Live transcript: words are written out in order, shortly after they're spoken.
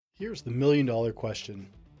Here's the million-dollar question.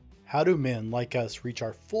 How do men like us reach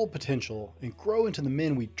our full potential and grow into the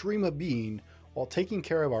men we dream of being while taking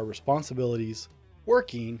care of our responsibilities,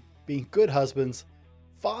 working, being good husbands,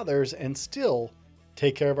 fathers, and still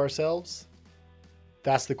take care of ourselves?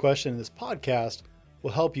 That's the question, and this podcast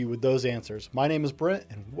will help you with those answers. My name is Brent,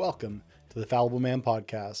 and welcome to the Fallible Man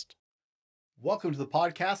Podcast. Welcome to the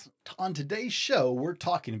podcast. On today's show, we're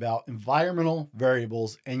talking about environmental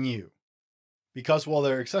variables and you. Because while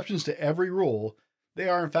there are exceptions to every rule, they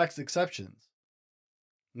are in fact exceptions.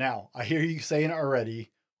 Now, I hear you saying it already.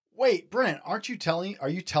 Wait, Brent, are you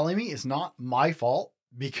telling me it's not my fault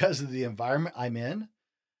because of the environment I'm in?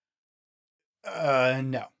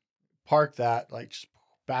 No. Park that, just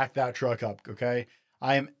back that truck up, okay?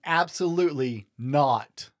 I am absolutely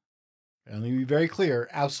not, and let me be very clear,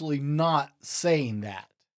 absolutely not saying that.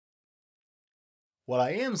 What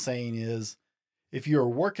I am saying is, if you're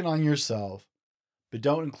working on yourself, but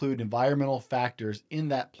don't include environmental factors in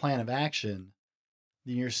that plan of action,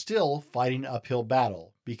 then you're still fighting an uphill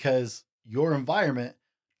battle because your environment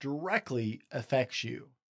directly affects you.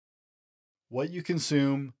 What you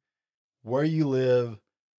consume, where you live,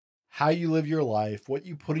 how you live your life, what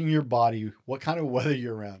you put in your body, what kind of weather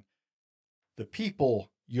you're around, the people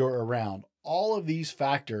you're around, all of these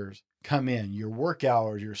factors come in, your work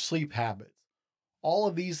hours, your sleep habits, all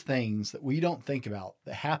of these things that we don't think about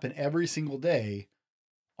that happen every single day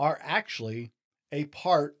are actually a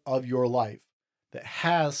part of your life that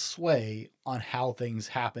has sway on how things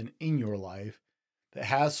happen in your life, that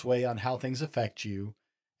has sway on how things affect you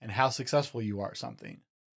and how successful you are at something.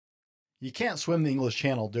 You can't swim the English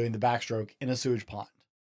Channel doing the backstroke in a sewage pond.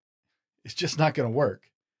 It's just not going to work.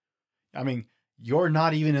 I mean, you're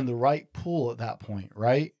not even in the right pool at that point,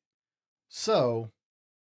 right? So,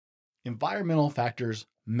 environmental factors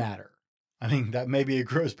matter. I mean, that may be a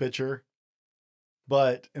gross picture,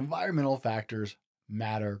 but environmental factors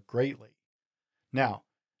matter greatly. Now,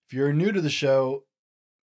 if you're new to the show,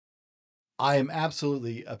 I am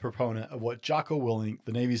absolutely a proponent of what Jocko Willink,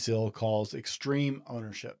 the Navy SEAL, calls extreme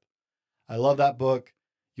ownership. I love that book.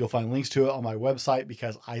 You'll find links to it on my website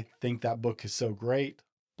because I think that book is so great.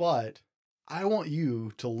 But I want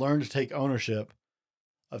you to learn to take ownership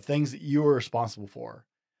of things that you are responsible for,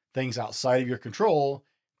 things outside of your control,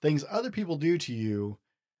 things other people do to you,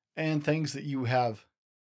 and things that you have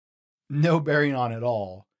no bearing on at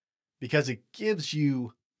all, because it gives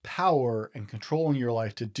you power and control in your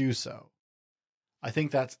life to do so. I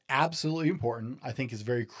think that's absolutely important. I think it's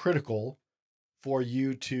very critical for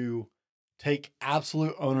you to take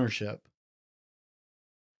absolute ownership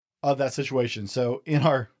of that situation. So in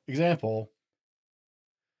our example,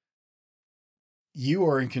 you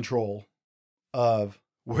are in control of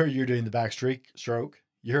where you're doing the backstroke.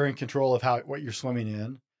 You're in control of what you're swimming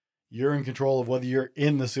in. You're in control of whether you're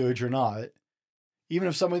in the sewage or not. Even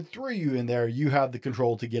if someone threw you in there, you have the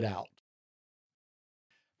control to get out.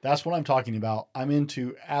 That's what I'm talking about. I'm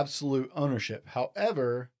into absolute ownership.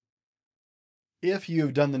 However, if you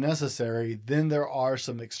have done the necessary, then there are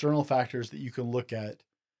some external factors that you can look at,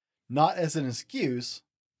 not as an excuse,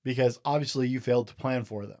 because obviously you failed to plan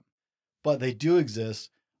for them, but they do exist.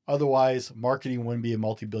 Otherwise, marketing wouldn't be a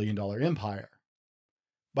multi-billion-dollar empire.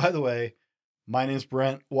 By the way, my name's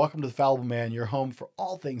Brent. Welcome to the Fallible Man, your home for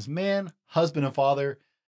all things man, husband, and father.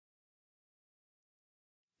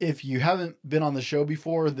 If you haven't been on the show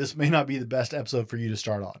before, this may not be the best episode for you to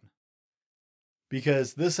start on.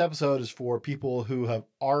 Because this episode is for people who have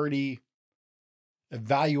already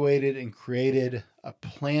evaluated and created a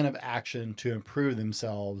plan of action to improve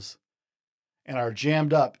themselves and are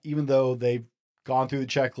jammed up, even though they've gone through the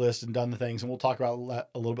checklist and done the things. And we'll talk about that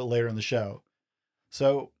a little bit later in the show.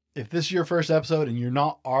 So if this is your first episode and you're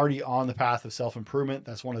not already on the path of self-improvement,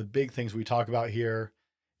 that's one of the big things we talk about here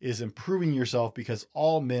is improving yourself, because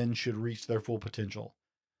all men should reach their full potential.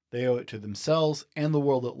 They owe it to themselves and the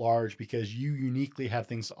world at large because you uniquely have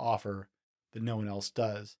things to offer that no one else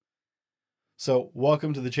does. So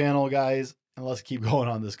welcome to the channel, guys, and let's keep going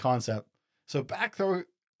on this concept. So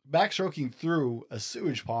backstroking through a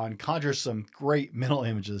sewage pond conjures some great mental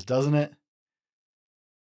images, doesn't it?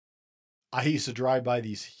 I used to drive by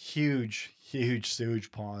these huge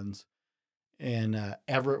sewage ponds in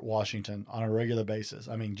Everett, Washington on a regular basis.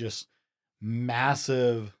 I mean, just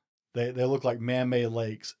massive. They look like man-made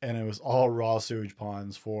lakes, and it was all raw sewage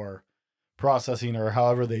ponds for processing or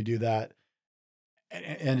however they do that.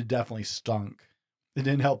 And it definitely stunk. It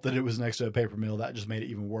didn't help that it was next to a paper mill. That just made it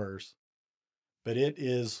even worse. But it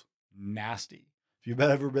is nasty. If you've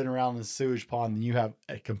ever been around the sewage pond, then you have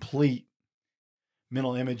a complete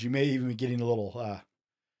mental image. You may even be getting a little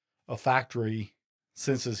olfactory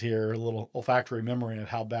senses here, a little olfactory memory of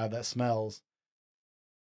how bad that smells.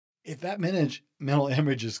 If that mental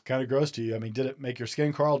image is kind of gross to you, I mean, did it make your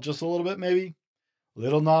skin crawl just a little bit, maybe?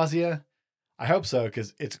 Little nausea? I hope so,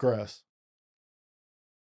 because it's gross.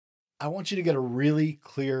 I want you to get a really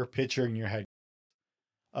clear picture in your head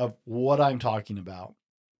of what I'm talking about.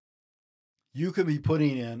 You could be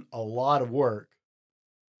putting in a lot of work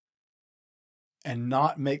and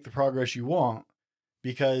not make the progress you want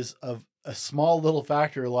because of a small little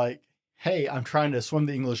factor like, hey, I'm trying to swim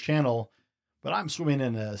the English Channel, but I'm swimming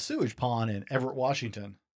in a sewage pond in Everett,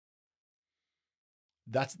 Washington.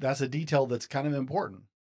 That's a detail that's kind of important.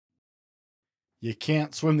 You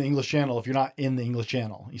can't swim the English Channel if you're not in the English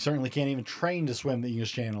Channel. You certainly can't even train to swim the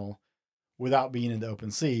English Channel without being in the open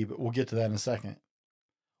sea, but we'll get to that in a second.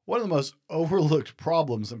 One of the most overlooked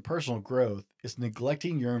problems in personal growth is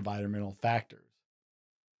neglecting your environmental factors.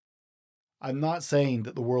 I'm not saying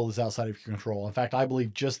that the world is outside of your control. In fact, I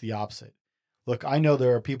believe just the opposite. Look, I know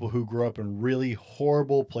there are people who grew up in really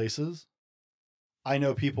horrible places. I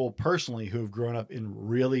know people personally who have grown up in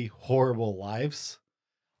really horrible lives.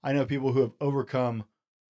 I know people who have overcome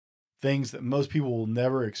things that most people will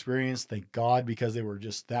never experience, thank God, because they were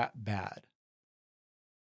just that bad.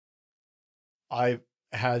 I've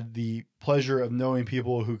had the pleasure of knowing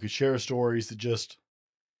people who could share stories that just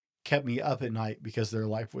kept me up at night because their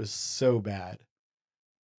life was so bad.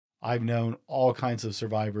 I've known all kinds of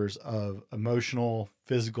survivors of emotional,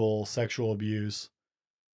 physical, sexual abuse.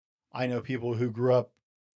 I know people who grew up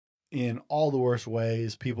in all the worst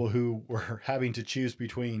ways, people who were having to choose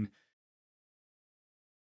between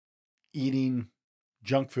eating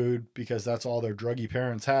junk food because that's all their druggy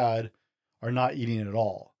parents had, or not eating it at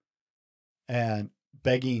all, and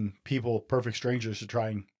begging people, perfect strangers, to try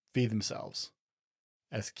and feed themselves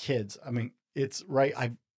as kids. I mean, it's right.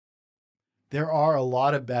 There are a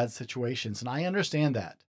lot of bad situations, and I understand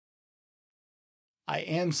that. I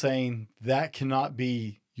am saying that cannot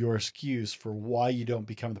be your excuse for why you don't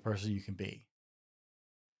become the person you can be.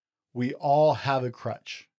 We all have a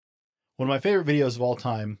crutch. One of my favorite videos of all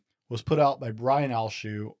time was put out by Brian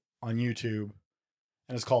Alshu on YouTube,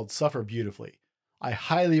 and it's called Suffer Beautifully. I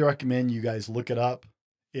highly recommend you guys look it up.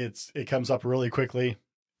 It comes up really quickly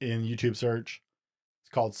in YouTube search.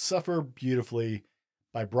 It's called Suffer Beautifully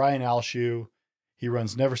by Brian Alshu. He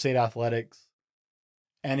runs Never State Athletics.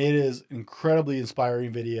 And it is an incredibly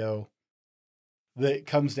inspiring video that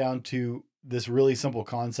comes down to this really simple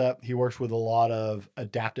concept. He works with a lot of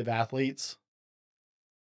adaptive athletes.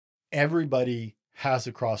 Everybody has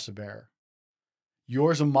a cross to bear.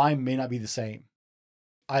 Yours and mine may not be the same.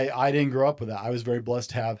 I didn't grow up with that. I was very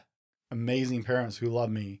blessed to have amazing parents who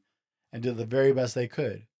loved me and did the very best they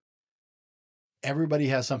could. Everybody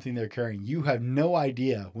has something they're carrying. You have no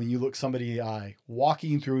idea when you look somebody in the eye,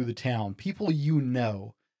 walking through the town, people you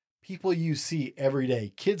know, people you see every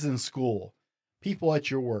day, kids in school, people at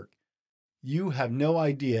your work. You have no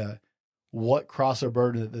idea what cross or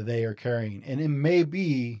burden that they are carrying. And it may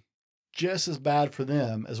be just as bad for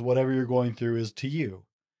them as whatever you're going through is to you.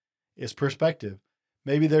 It's perspective.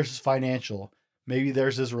 Maybe theirs is financial. Maybe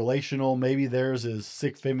theirs is relational. Maybe theirs is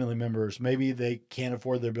sick family members. Maybe they can't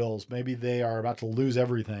afford their bills. Maybe they are about to lose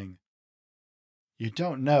everything. You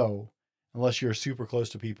don't know, unless you're super close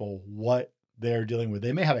to people, what they're dealing with.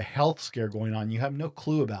 They may have a health scare going on you have no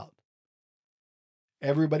clue about.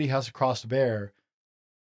 Everybody has a cross to bear,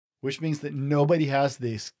 which means that nobody has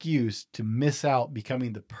the excuse to miss out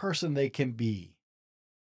becoming the person they can be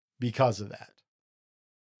because of that.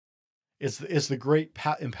 It's the great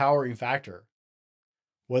empowering factor.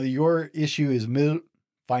 Whether your issue is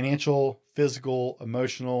financial, physical,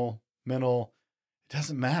 emotional, mental, it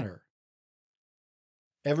doesn't matter.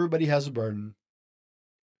 Everybody has a burden.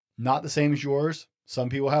 Not the same as yours. Some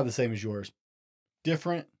people have the same as yours.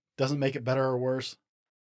 Different doesn't make it better or worse.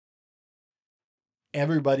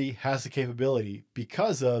 Everybody has the capability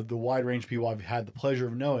because of the wide range of people I've had the pleasure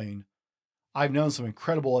of knowing. I've known some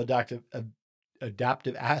incredible adaptive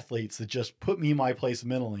athletes that just put me in my place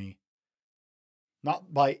mentally.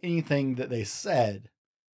 Not by anything that they said,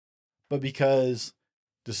 but because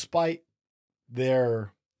despite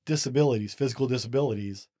their disabilities, physical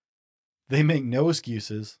disabilities, they make no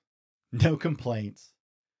excuses, no complaints.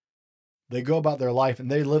 They go about their life and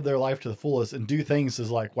they live their life to the fullest and do things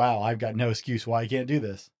as like, wow, I've got no excuse why I can't do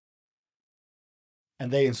this.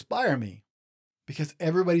 And they inspire me because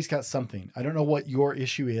everybody's got something. I don't know what your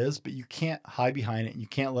issue is, but you can't hide behind it and you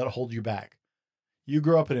can't let it hold you back. You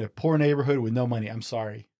grew up in a poor neighborhood with no money. I'm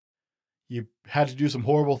sorry. You had to do some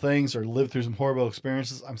horrible things or live through some horrible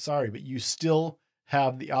experiences. I'm sorry, but you still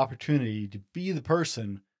have the opportunity to be the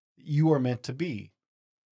person you are meant to be.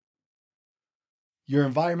 Your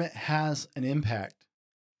environment has an impact.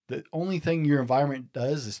 The only thing your environment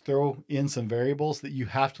does is throw in some variables that you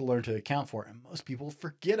have to learn to account for, and most people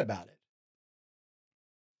forget about it.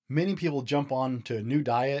 Many people jump on to a new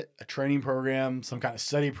diet, a training program, some kind of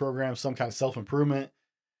study program, some kind of self-improvement.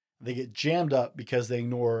 They get jammed up because they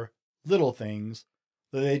ignore little things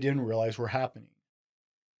that they didn't realize were happening.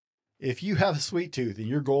 If you have a sweet tooth and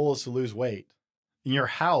your goal is to lose weight, and your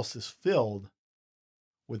house is filled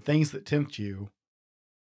with things that tempt you,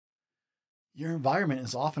 your environment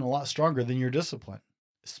is often a lot stronger than your discipline,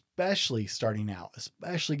 especially starting out,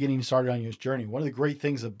 especially getting started on your journey. One of the great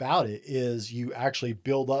things about it is you actually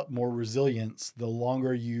build up more resilience the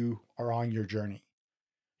longer you are on your journey.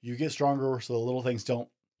 You get stronger so the little things don't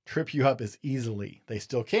trip you up as easily. They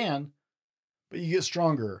still can, but you get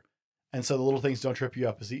stronger. And so the little things don't trip you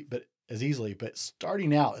up as easily. But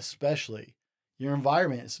starting out, especially, your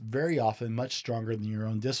environment is very often much stronger than your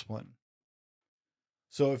own discipline.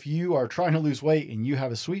 So if you are trying to lose weight and you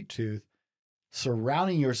have a sweet tooth,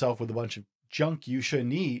 surrounding yourself with a bunch of junk you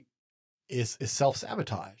shouldn't eat is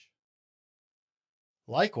self-sabotage.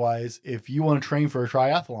 Likewise, if you want to train for a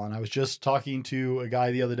triathlon, I was just talking to a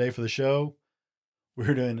guy the other day for the show. We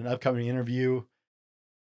were doing an upcoming interview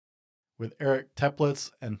with Eric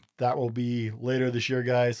Teplitz, and that will be later this year,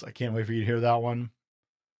 guys. I can't wait for you to hear that one.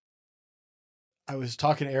 I was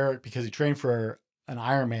talking to Eric because he trained for an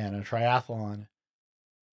Ironman, a triathlon,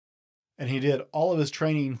 and he did all of his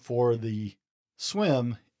training for the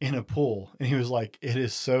swim in a pool. And he was like, it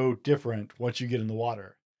is so different once you get in the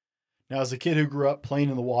water. Now, as a kid who grew up playing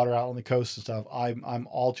in the water out on the coast and stuff, I'm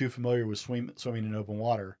all too familiar with swimming in open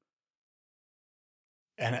water.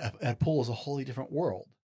 And a pool is a wholly different world.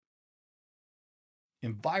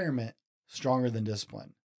 Environment stronger than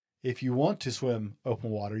discipline. If you want to swim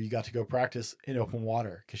open water, you got to go practice in open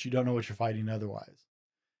water because you don't know what you're fighting otherwise.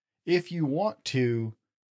 If you want to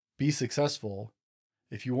be successful,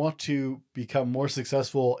 if you want to become more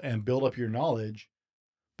successful and build up your knowledge,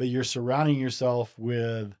 but you're surrounding yourself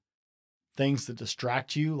with things that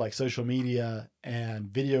distract you, like social media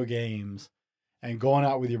and video games and going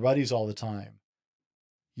out with your buddies all the time,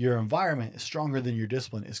 your environment is stronger than your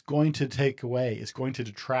discipline. It's going to take away, it's going to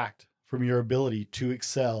detract from your ability to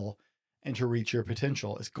excel and to reach your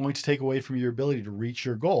potential. It's going to take away from your ability to reach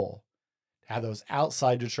your goal, to have those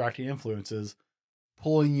outside distracting influences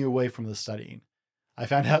pulling you away from the studying. I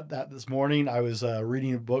found out that this morning. I was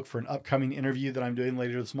reading a book for an upcoming interview that I'm doing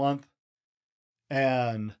later this month.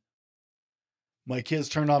 And my kids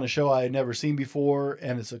turned on a show I had never seen before.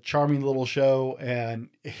 And it's a charming little show. And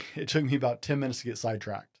it took me about 10 minutes to get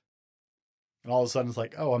sidetracked. And all of a sudden it's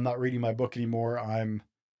like, oh, I'm not reading my book anymore. I'm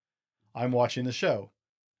watching the show.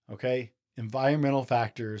 Okay. Environmental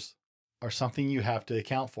factors are something you have to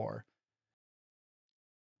account for.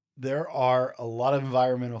 There are a lot of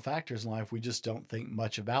environmental factors in life we just don't think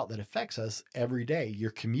much about that affects us every day.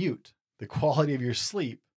 Your commute, the quality of your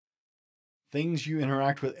sleep, things you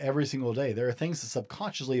interact with every single day. There are things that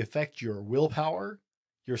subconsciously affect your willpower,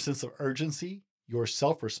 your sense of urgency, your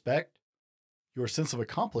self-respect, your sense of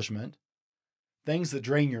accomplishment, things that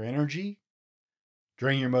drain your energy,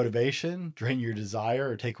 drain your motivation, drain your desire,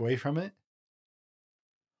 or take away from it.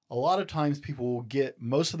 A lot of times people will get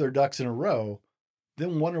most of their ducks in a row,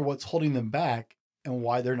 then wonder what's holding them back and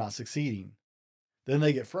why they're not succeeding. Then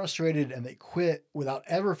they get frustrated and they quit without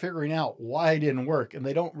ever figuring out why it didn't work. And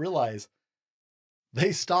they don't realize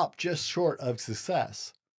they stopped just short of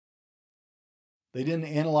success. They didn't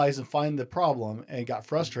analyze and find the problem and got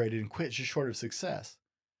frustrated and quit just short of success.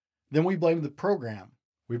 Then we blame the program.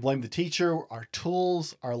 We blame the teacher, our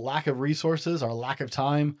tools, our lack of resources, our lack of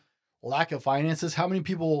time, lack of finances. How many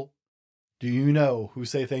people do you know who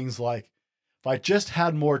say things like, if I just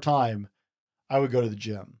had more time, I would go to the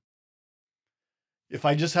gym. If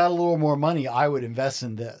I just had a little more money, I would invest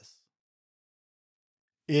in this.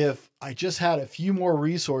 If I just had a few more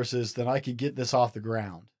resources, then I could get this off the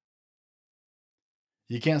ground.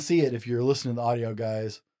 You can't see it if you're listening to the audio,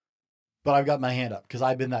 guys, but I've got my hand up because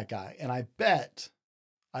I've been that guy. And I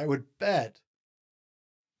would bet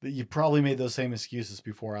that you probably made those same excuses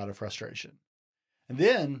before out of frustration. And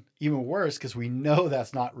then, even worse, because we know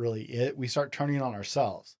that's not really it, we start turning on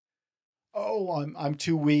ourselves. Oh, I'm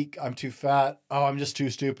too weak. I'm too fat. Oh, I'm just too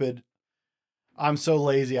stupid. I'm so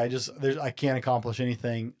lazy. I can't accomplish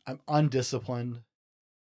anything. I'm undisciplined.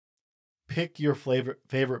 Pick your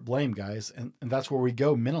favorite blame, guys. And that's where we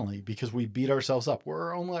go mentally because we beat ourselves up. We're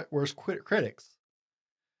our own worst critics.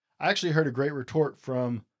 I actually heard a great retort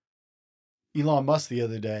from Elon Musk the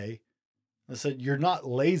other day that said, you're not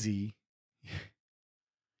lazy.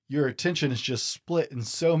 Your attention is just split in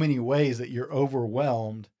so many ways that you're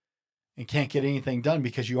overwhelmed and can't get anything done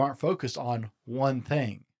because you aren't focused on one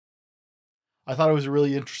thing. I thought it was a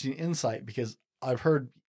really interesting insight because I've heard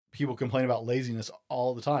people complain about laziness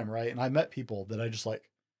all the time, right? And I met people that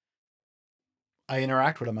I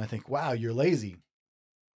interact with them. I think, wow, you're lazy.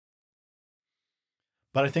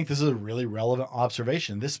 But I think this is a really relevant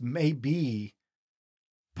observation. This may be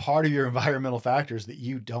part of your environmental factors that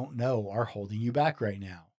you don't know are holding you back right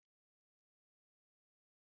now.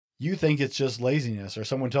 You think it's just laziness, or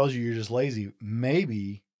someone tells you you're just lazy.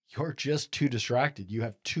 Maybe you're just too distracted. You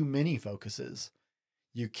have too many focuses.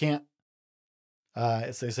 You can't,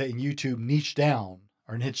 as they say in YouTube, niche down,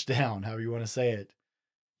 however you want to say it.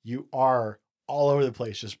 You are all over the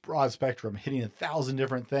place, just broad spectrum, hitting 1,000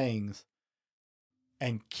 different things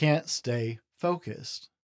and can't stay focused.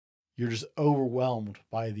 You're just overwhelmed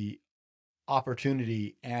by the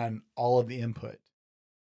opportunity and all of the input.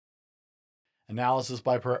 Paralysis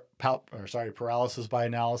by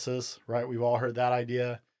analysis, right? We've all heard that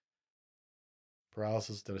idea.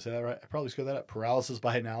 Paralysis, did I say that right? I probably screwed that up. Paralysis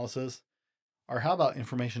by analysis. Or how about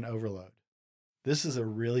information overload? This is a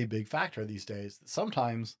really big factor these days that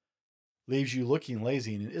sometimes leaves you looking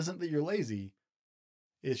lazy. And it isn't that you're lazy,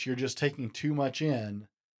 it's you're just taking too much in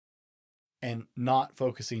and not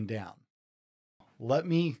focusing down. Let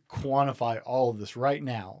me quantify all of this right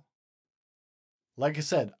now. Like I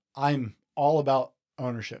said, I'm all about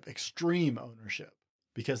ownership, extreme ownership,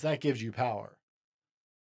 because that gives you power.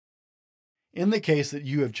 In the case that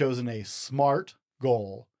you have chosen a SMART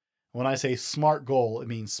goal, when I say SMART goal, it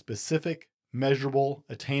means specific, measurable,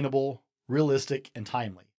 attainable, realistic, and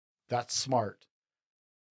timely. That's SMART.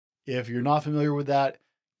 If you're not familiar with that,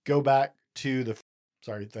 go back to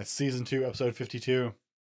that's season 2, episode 52.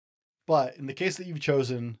 But in the case that you've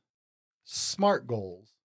chosen SMART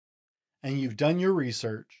goals and you've done your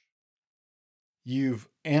research, you've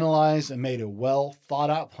analyzed and made a well thought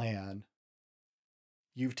out plan,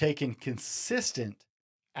 you've taken consistent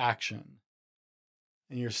action,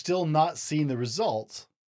 and you're still not seeing the results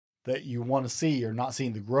that you want to see or not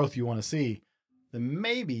seeing the growth you want to see, then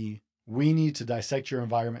maybe we need to dissect your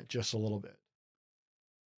environment just a little bit.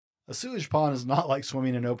 A sewage pond is not like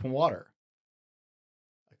swimming in open water.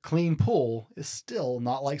 A clean pool is still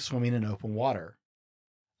not like swimming in open water.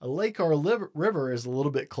 A lake or a river is a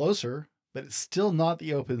little bit closer, but it's still not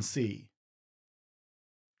the open sea.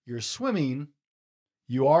 You're swimming,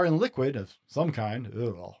 you are in liquid of some kind.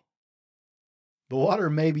 Ugh. The water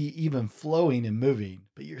may be even flowing and moving,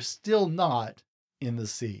 but you're still not in the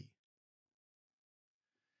sea.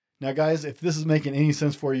 Now, guys, if this is making any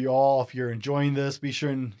sense for you all, if you're enjoying this, be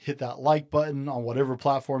sure and hit that like button on whatever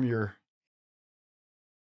platform you're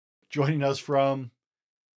joining us from.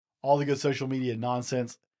 All the good social media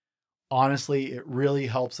nonsense. Honestly, it really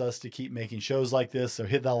helps us to keep making shows like this. So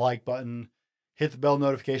hit that like button, hit the bell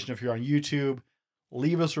notification if you're on YouTube,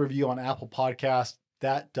 leave us a review on Apple Podcasts.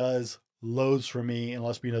 That does loads for me and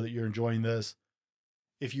lets me know that you're enjoying this.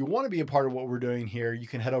 If you want to be a part of what we're doing here, you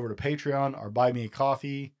can head over to Patreon or buy me a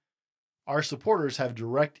coffee. Our supporters have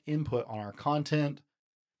direct input on our content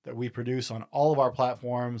that we produce on all of our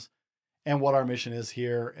platforms and what our mission is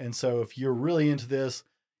here. And so if you're really into this,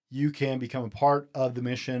 you can become a part of the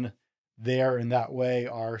mission there. In that way,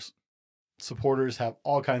 our supporters have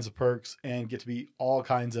all kinds of perks and get to be all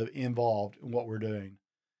kinds of involved in what we're doing.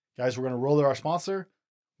 Guys, we're going to roll to our sponsor.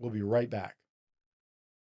 We'll be right back.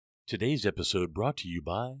 Today's episode brought to you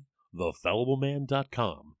by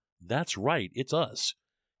thefallibleman.com. That's right, it's us.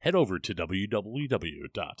 Head over to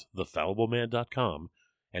www.thefallibleman.com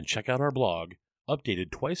and check out our blog, updated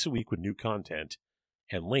twice a week with new content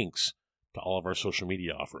and links to all of our social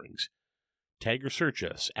media offerings. Tag or search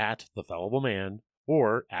us at The Fallible Man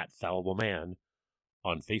or at Fallible Man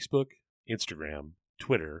on Facebook, Instagram,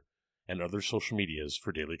 Twitter, and other social medias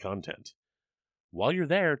for daily content. While you're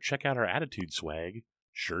there, check out our Attitude swag,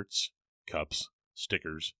 shirts, cups,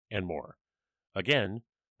 stickers, and more. Again,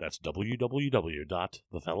 that's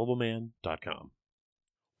www.thefallibleman.com.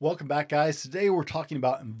 Welcome back, guys. Today we're talking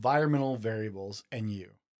about environmental variables and you.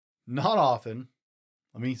 Not often,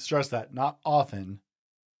 let me stress that, not often,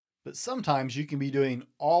 but sometimes you can be doing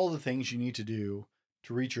all the things you need to do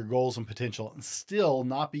to reach your goals and potential and still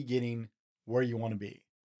not be getting where you want to be.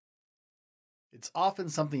 It's often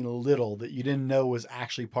something little that you didn't know was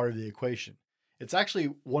actually part of the equation. It's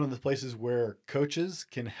actually one of the places where coaches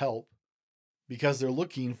can help because they're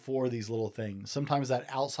looking for these little things. Sometimes that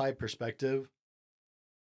outside perspective,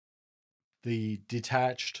 the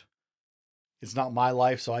detached, it's not my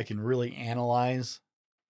life, so I can really analyze,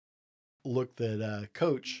 look that a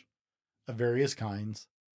coach of various kinds,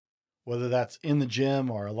 whether that's in the gym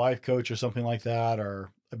or a life coach or something like that,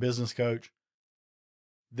 or a business coach,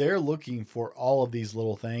 they're looking for all of these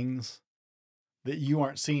little things that you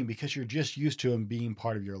aren't seeing because you're just used to them being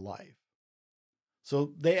part of your life.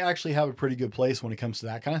 So they actually have a pretty good place when it comes to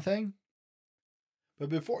that kind of thing. But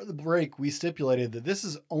before the break, we stipulated that this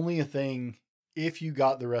is only a thing if you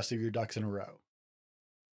got the rest of your ducks in a row.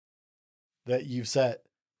 That you've set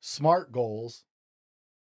SMART goals,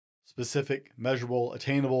 specific, measurable,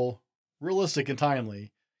 attainable, realistic, and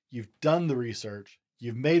timely. You've done the research.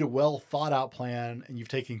 You've made a well thought out plan, and you've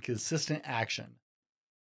taken consistent action.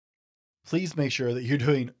 Please make sure that you're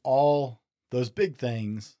doing all those big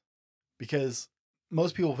things, because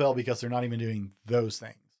most people fail because they're not even doing those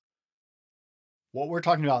things. What we're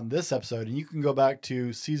talking about in this episode, and you can go back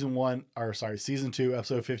to season 2,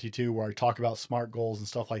 episode 52, where I talk about SMART goals and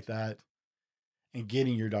stuff like that and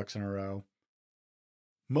getting your ducks in a row.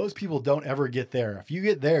 Most people don't ever get there. If you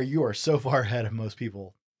get there, you are so far ahead of most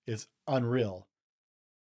people. It's unreal.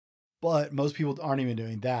 But most people aren't even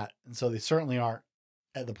doing that. And so they certainly aren't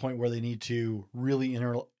at the point where they need to really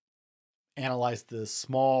analyze the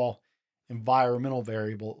small environmental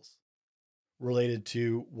variables related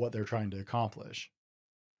to what they're trying to accomplish.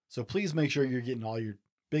 So please make sure you're getting all your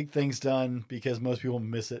big things done, because most people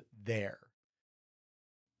miss it there.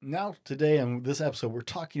 Now, today in this episode, we're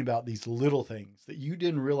talking about these little things that you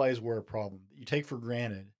didn't realize were a problem, that you take for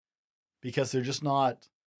granted because they're just not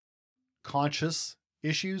conscious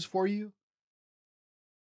issues for you.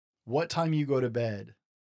 What time you go to bed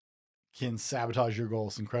can sabotage your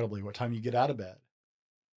goals incredibly. What time you get out of bed.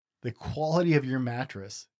 The quality of your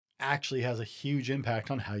mattress actually has a huge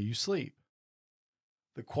impact on how you sleep.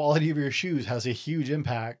 The quality of your shoes has a huge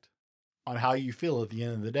impact on how you feel at the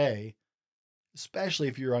end of the day, especially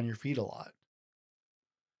if you're on your feet a lot.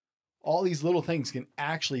 All these little things can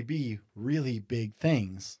actually be really big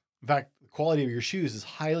things. In fact, the quality of your shoes is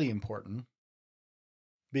highly important,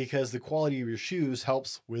 because the quality of your shoes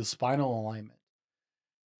helps with spinal alignment.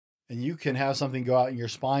 And you can have something go out in your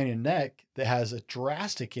spine and neck that has a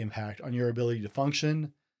drastic impact on your ability to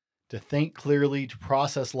function, to think clearly, to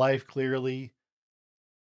process life clearly.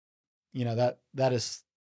 You know, that is,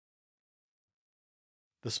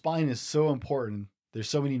 the spine is so important. There's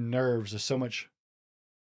so many nerves, there's so much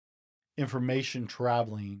information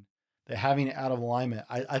traveling, that having it out of alignment,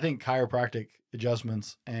 I think chiropractic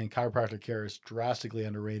adjustments and chiropractic care is drastically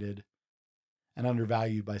underrated and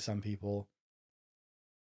undervalued by some people.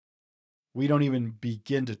 We don't even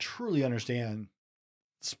begin to truly understand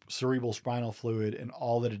cerebral spinal fluid and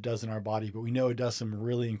all that it does in our body, but we know it does some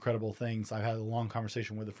really incredible things. I've had a long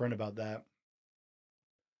conversation with a friend about that.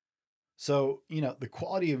 So, the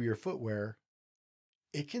quality of your footwear,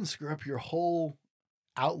 it can screw up your whole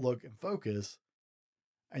outlook and focus.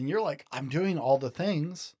 And you're like, I'm doing all the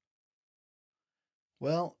things.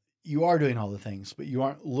 Well, you are doing all the things, but you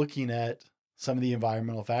aren't looking at some of the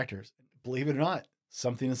environmental factors. Believe it or not,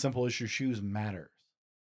 something as simple as your shoes matters.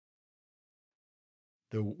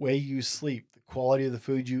 The way you sleep, the quality of the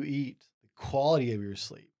food you eat, the quality of your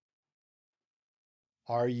sleep.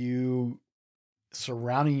 Are you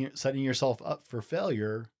setting yourself up for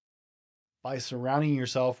failure by surrounding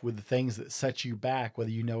yourself with the things that set you back, whether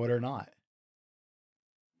you know it or not?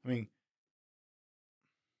 I mean,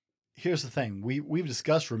 here's the thing. We've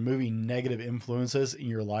discussed removing negative influences in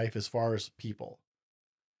your life as far as people.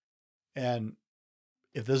 And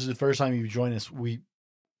if this is the first time you've joined us, we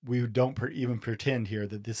don't even pretend here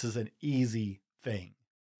that this is an easy thing.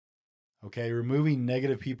 Okay, removing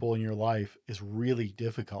negative people in your life is really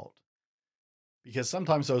difficult, because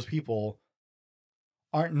sometimes those people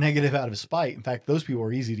aren't negative out of spite. In fact, those people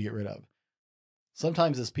are easy to get rid of.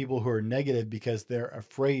 Sometimes it's people who are negative because they're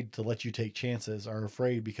afraid to let you take chances, are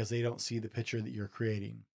afraid because they don't see the picture that you're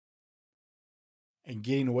creating. And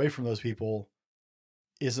getting away from those people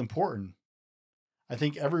is important. I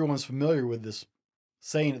think everyone's familiar with this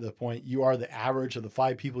saying at the point, you are the average of the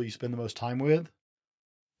 5 people you spend the most time with.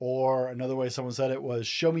 Or another way someone said it was,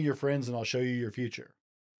 show me your friends and I'll show you your future.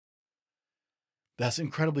 That's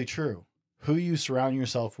incredibly true. Who you surround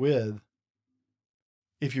yourself with,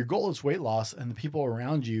 if your goal is weight loss and the people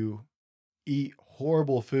around you eat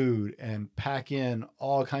horrible food and pack in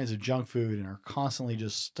all kinds of junk food and are constantly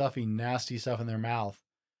just stuffing nasty stuff in their mouth,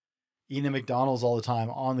 eating at McDonald's all the time,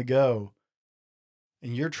 on the go,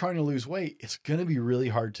 and you're trying to lose weight, it's going to be really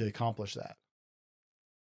hard to accomplish that.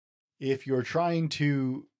 If you're trying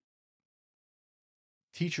to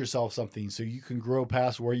teach yourself something so you can grow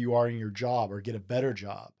past where you are in your job or get a better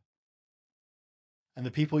job, and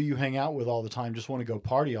the people you hang out with all the time just want to go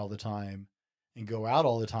party all the time and go out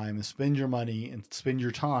all the time and spend your money and spend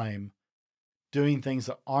your time doing things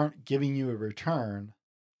that aren't giving you a return,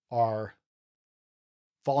 are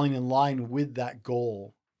falling in line with that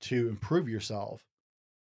goal to improve yourself,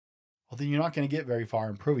 well, then you're not going to get very far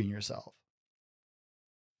improving yourself.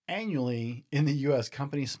 Annually in the US,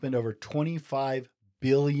 companies spend over $25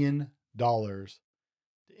 billion to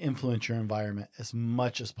influence your environment as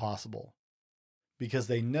much as possible, because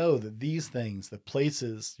they know that these things, the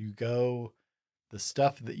places you go, the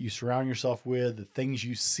stuff that you surround yourself with, the things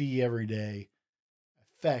you see every day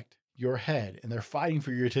affect your head, and they're fighting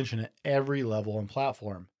for your attention at every level and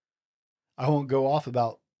platform. I won't go off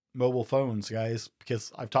about mobile phones, guys,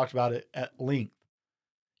 because I've talked about it at length.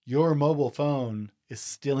 Your mobile phone is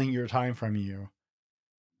stealing your time from you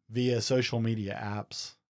via social media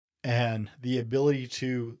apps and the ability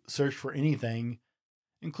to search for anything,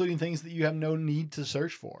 including things that you have no need to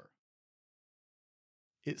search for.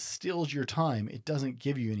 It steals your time. It doesn't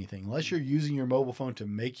give you anything. Unless you're using your mobile phone to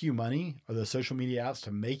make you money, or the social media apps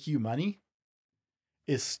to make you money,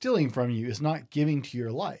 it's stealing from you. It's not giving to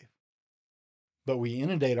your life. But we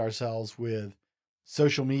inundate ourselves with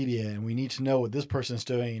social media, and we need to know what this person's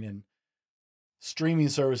doing, and streaming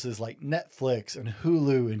services like Netflix and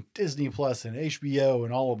Hulu and Disney Plus and HBO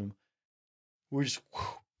and all of them. We just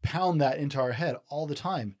pound that into our head all the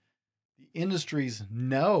time. The industries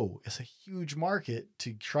know it's a huge market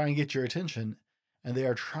to try and get your attention, and they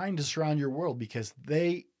are trying to surround your world because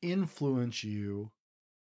they influence you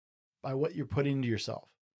by what you're putting into yourself.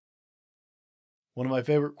 One of my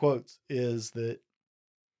favorite quotes is that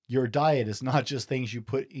your diet is not just things you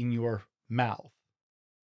put in your mouth.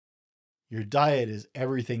 Your diet is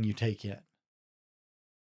everything you take in.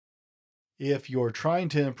 If you're trying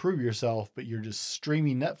to improve yourself, but you're just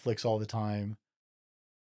streaming Netflix all the time,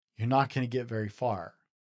 you're not going to get very far.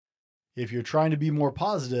 If you're trying to be more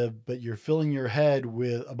positive, but you're filling your head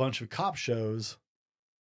with a bunch of cop shows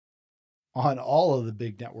on all of the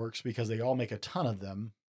big networks because they all make a ton of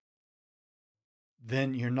them,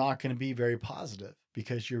 then you're not going to be very positive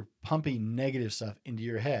because you're pumping negative stuff into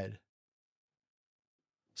your head.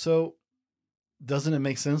 So, doesn't it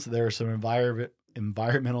make sense that there are some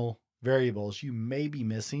environmental variables you may be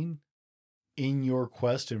missing in your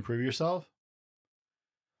quest to improve yourself?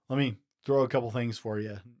 Let me throw a couple things for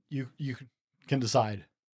you. You can decide.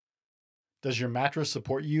 Does your mattress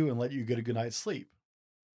support you and let you get a good night's sleep?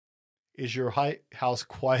 Is your house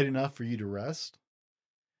quiet enough for you to rest?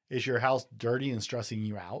 Is your house dirty and stressing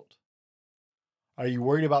you out? Are you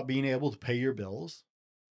worried about being able to pay your bills?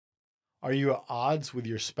 Are you at odds with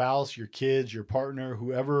your spouse, your kids, your partner,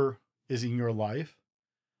 whoever is in your life?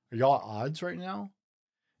 Are y'all at odds right now?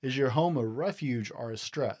 Is your home a refuge or a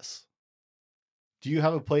stress? Do you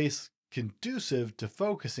have a place conducive to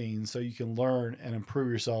focusing so you can learn and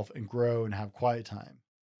improve yourself and grow and have quiet time?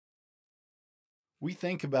 We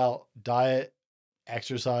think about diet,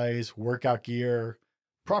 exercise, workout gear,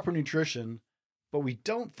 proper nutrition, but we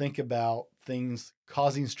don't think about things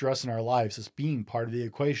causing stress in our lives as being part of the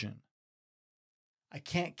equation. I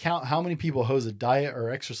can't count how many people hose a diet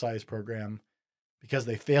or exercise program because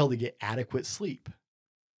they fail to get adequate sleep.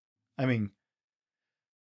 I mean,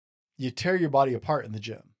 you tear your body apart in the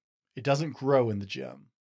gym. It doesn't grow in the gym.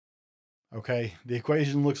 Okay? The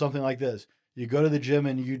equation looks something like this. You go to the gym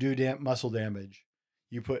and you do muscle damage.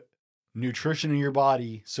 You put nutrition in your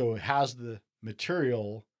body so it has the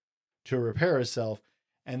material to repair itself,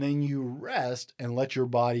 and then you rest and let your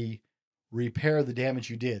body repair the damage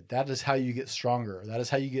you did. That is how you get stronger. That is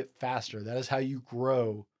how you get faster. That is how you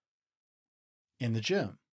grow in the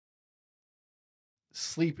gym.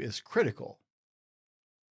 Sleep is critical.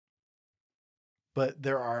 But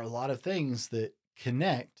there are a lot of things that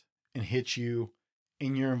connect and hit you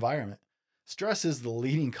in your environment. Stress is the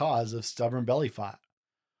leading cause of stubborn belly fat.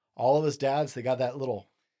 All of us dads, they got that little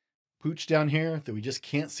pooch down here that we just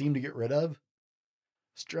can't seem to get rid of.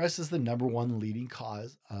 Stress is the number one leading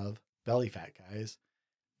cause of belly fat, guys.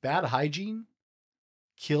 Bad hygiene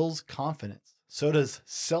kills confidence. So does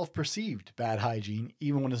self-perceived bad hygiene,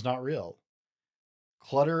 even when it's not real.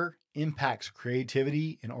 Clutter impacts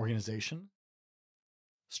creativity and organization.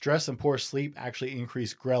 Stress and poor sleep actually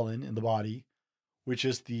increase ghrelin in the body, which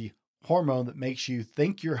is the hormone that makes you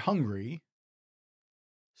think you're hungry.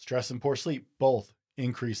 Stress and poor sleep both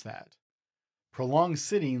increase that. Prolonged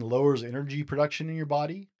sitting lowers energy production in your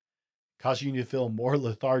body, causing you to feel more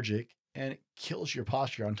lethargic, and it kills your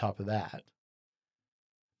posture on top of that.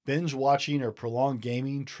 Binge watching or prolonged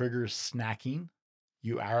gaming triggers snacking.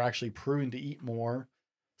 You are actually proven to eat more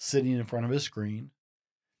sitting in front of a screen.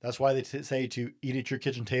 That's why they say to eat at your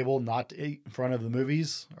kitchen table, not to eat in front of the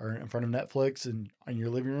movies or in front of Netflix and in your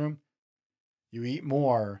living room. You eat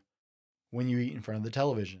more when you eat in front of the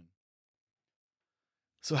television.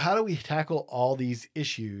 So how do we tackle all these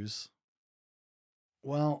issues?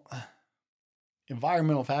 Well,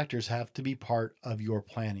 environmental factors have to be part of your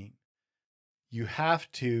planning. You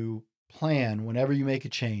have to plan whenever you make a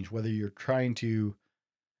change, whether you're trying to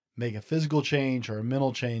make a physical change or a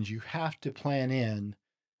mental change. You have to plan in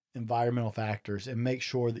environmental factors and make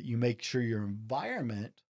sure that you make sure your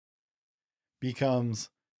environment becomes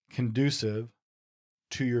conducive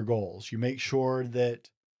to your goals. You make sure that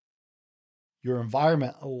your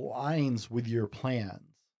environment aligns with your plans.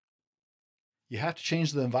 You have to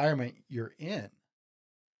change the environment you're in.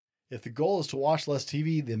 If the goal is to watch less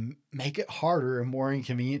TV, then make it harder and more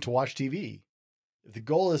inconvenient to watch TV. If the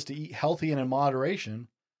goal is to eat healthy and in moderation,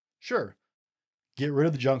 sure, get rid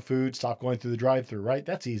of the junk food, stop going through the drive-thru, right?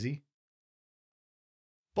 That's easy.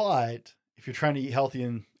 But if you're trying to eat healthy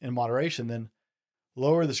and in moderation, then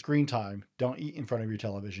lower the screen time. Don't eat in front of your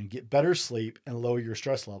television. Get better sleep and lower your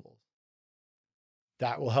stress levels.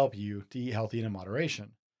 That will help you to eat healthy and in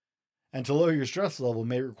moderation. And to lower your stress level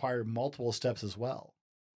may require multiple steps as well.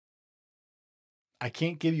 I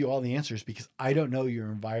can't give you all the answers because I don't know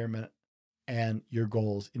your environment and your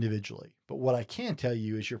goals individually. But what I can tell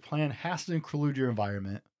you is your plan has to include your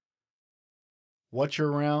environment, what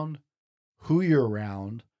you're around, who you're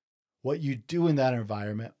around, what you do in that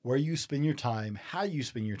environment, where you spend your time, how you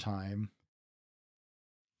spend your time.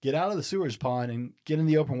 Get out of the sewage pond and get in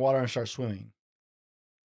the open water and start swimming.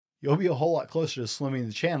 You'll be a whole lot closer to swimming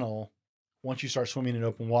the channel once you start swimming in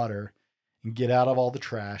open water and get out of all the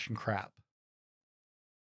trash and crap.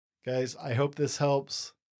 Guys, I hope this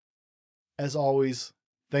helps. As always,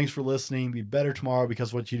 thanks for listening. Be better tomorrow because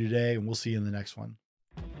of what you do today, and we'll see you in the next one.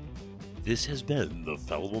 This has been the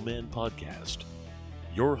Fallible Man Podcast,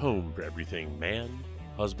 your home for everything man,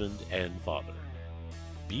 husband, and father.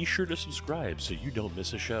 Be sure to subscribe so you don't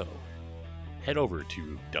miss a show. Head over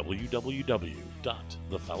to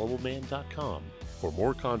www.thefallibleman.com for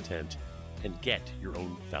more content and get your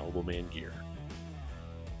own Fallible Man gear.